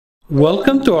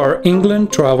Welcome to our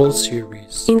England travel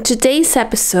series. In today's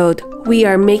episode, we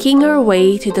are making our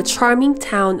way to the charming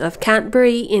town of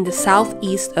Canterbury in the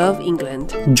southeast of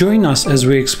England. Join us as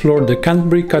we explore the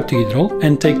Canterbury Cathedral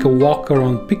and take a walk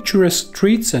around picturesque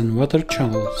streets and water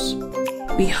channels.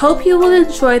 We hope you will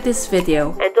enjoy this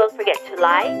video. And don't forget to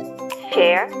like,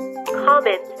 share,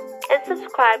 comment, and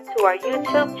subscribe to our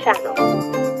YouTube channel.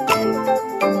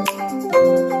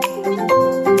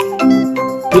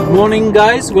 Good morning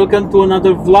guys, welcome to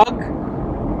another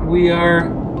vlog. We are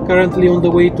currently on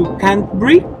the way to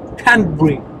Canterbury,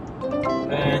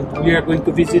 and we are going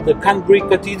to visit the Canterbury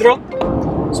Cathedral.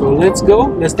 So let's go,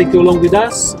 let's take you along with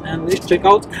us and let's check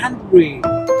out Canterbury.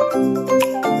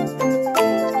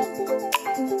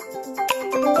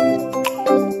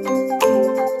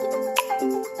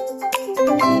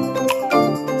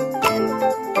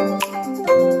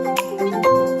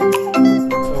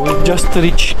 Just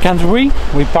reached Canterbury,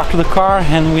 we parked the car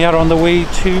and we are on the way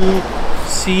to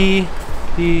see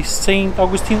the St.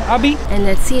 Augustine Abbey. And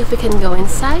let's see if we can go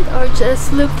inside or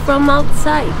just look from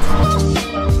outside.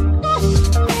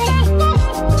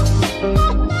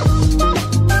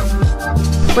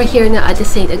 We're here now at the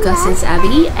St. Augustine's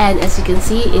Abbey, and as you can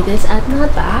see, it is at my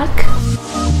back.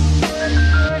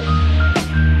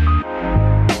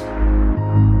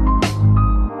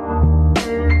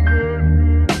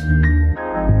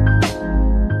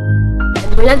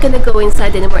 We're not gonna go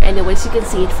inside anymore anyways, you can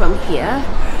see it from here.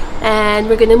 And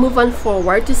we're gonna move on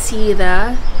forward to see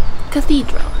the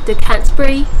cathedral, the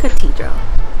Canterbury Cathedral.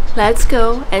 Let's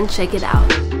go and check it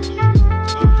out.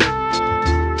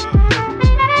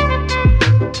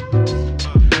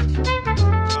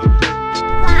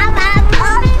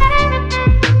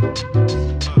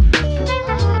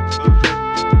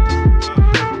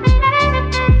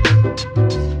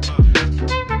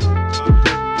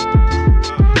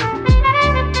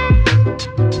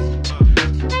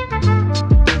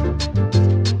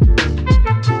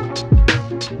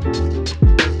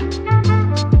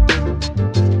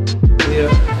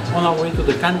 On our way to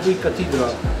the Canterbury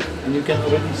Cathedral, and you can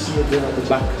already see it there at the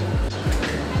back.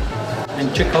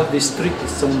 And check out this street,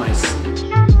 it's so nice.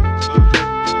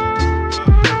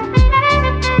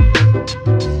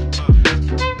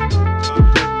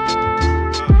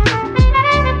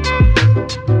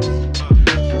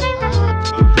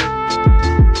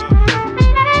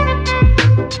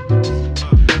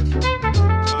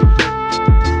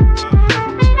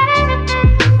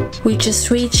 We just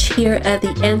reached here at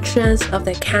the entrance of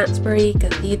the Canterbury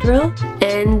Cathedral,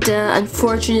 and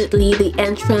unfortunately the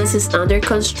entrance is under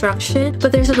construction,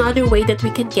 but there's another way that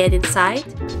we can get inside.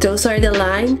 Those are the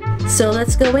line, so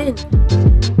let's go in.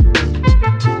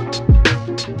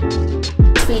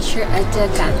 Reach here at the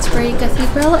Canterbury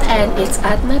Cathedral, and it's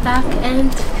at my back,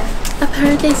 and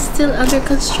apparently it's still under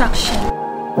construction.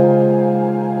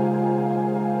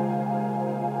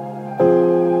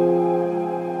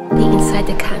 Inside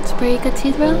the Canterbury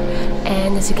Cathedral,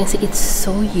 and as you can see, it's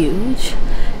so huge,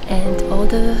 and all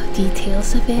the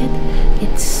details of it,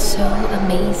 it's so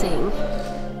amazing.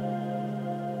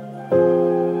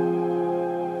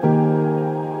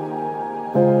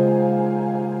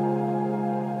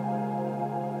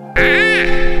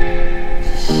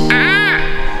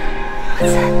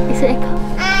 What's that? Is it echo?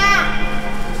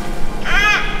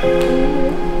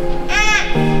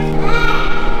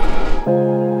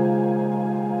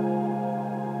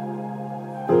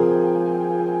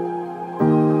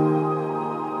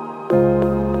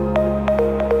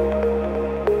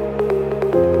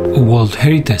 A World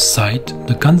Heritage Site,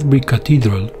 the Canterbury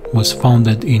Cathedral was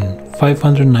founded in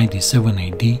 597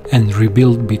 AD and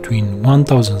rebuilt between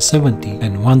 1070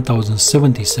 and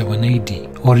 1077 AD.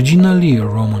 Originally a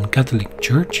Roman Catholic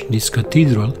church, this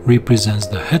cathedral represents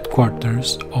the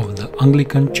headquarters of the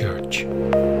Anglican Church.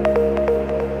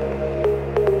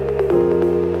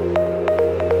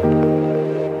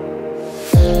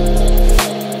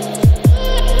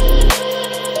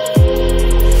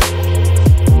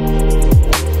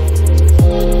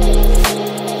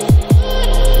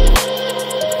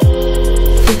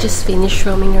 Just finished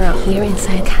roaming around here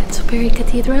inside Canterbury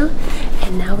Cathedral,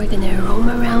 and now we're gonna roam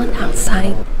around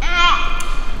outside.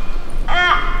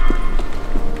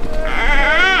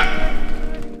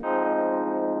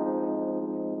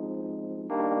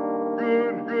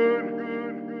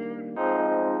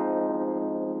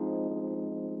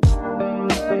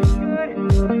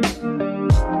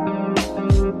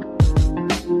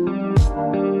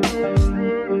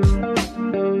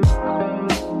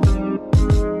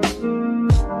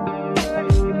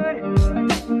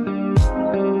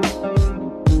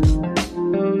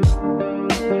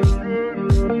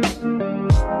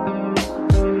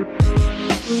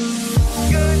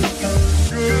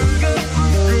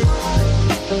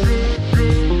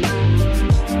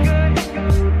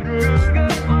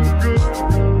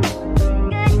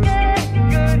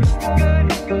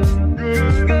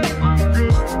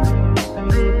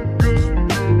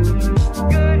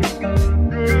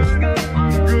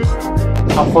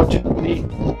 Unfortunately,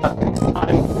 at this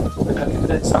time, the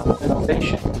cathedral is under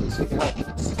renovation, so we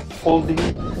have this folding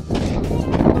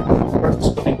works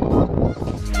going on.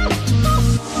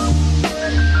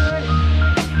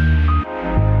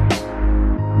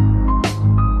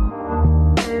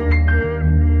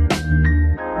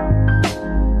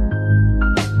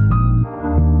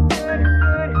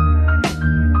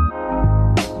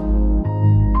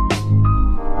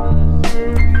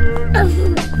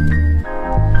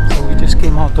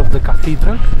 Came out of the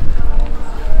cathedral.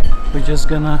 We're just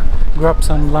gonna grab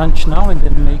some lunch now and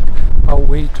then make our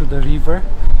way to the river.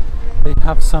 They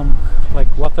have some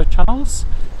like water channels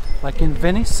like in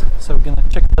Venice, so we're gonna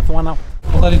check that one out.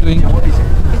 What are you doing? We're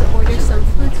gonna order some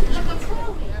food.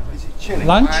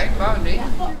 Lunch?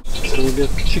 So we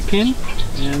got chicken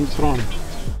and prawn,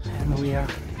 and we are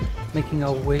making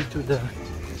our way to the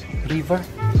river.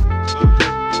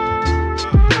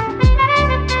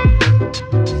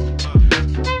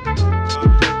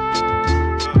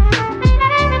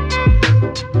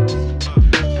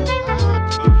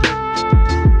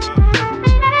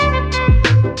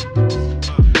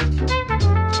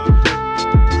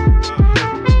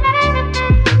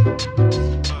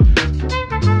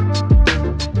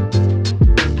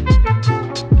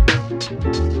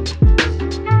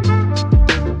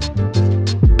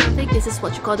 This is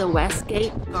what you call the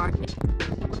Westgate Garden.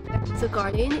 It's a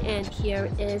garden, and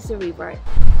here is the river.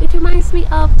 It reminds me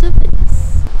of the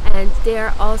Venice. And they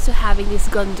are also having this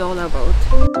gondola boat.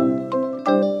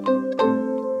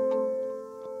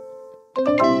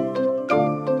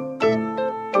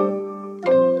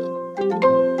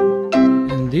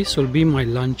 And this will be my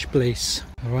lunch place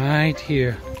right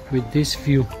here with this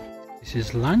view. This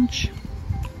is lunch,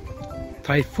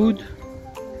 Thai food,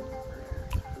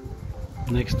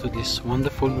 next to this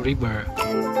wonderful river.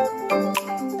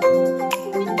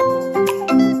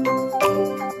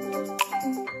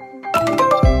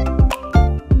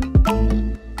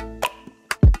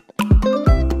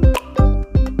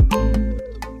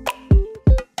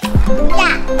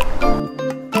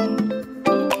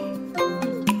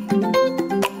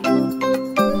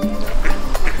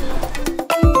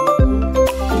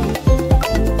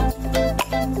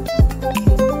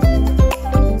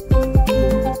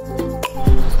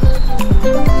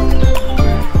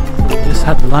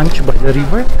 Had lunch by the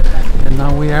river, and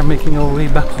now we are making our way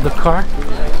back to the car.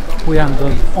 We are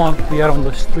on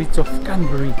the streets of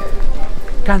Canterbury.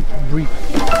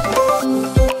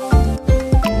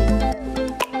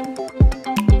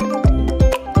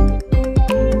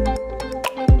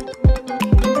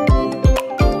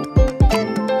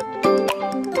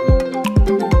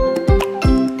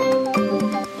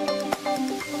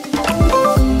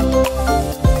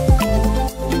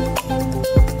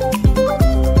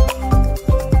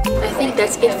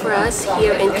 That's it for us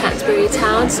here in Canterbury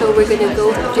town, so we're gonna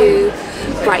go to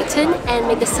Brighton and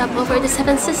make a stop over the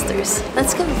Seven Sisters.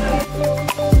 Let's go!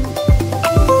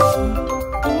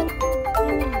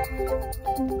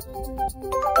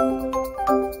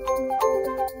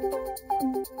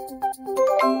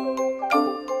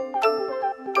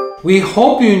 We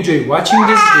hope you enjoyed watching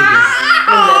this video.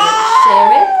 Remember to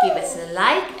share it, give us a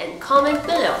like, and comment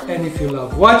below. And if you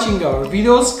love watching our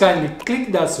videos, kindly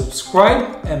click that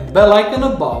subscribe and bell icon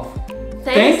above.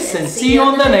 Thanks, and see you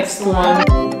on the next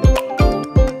one.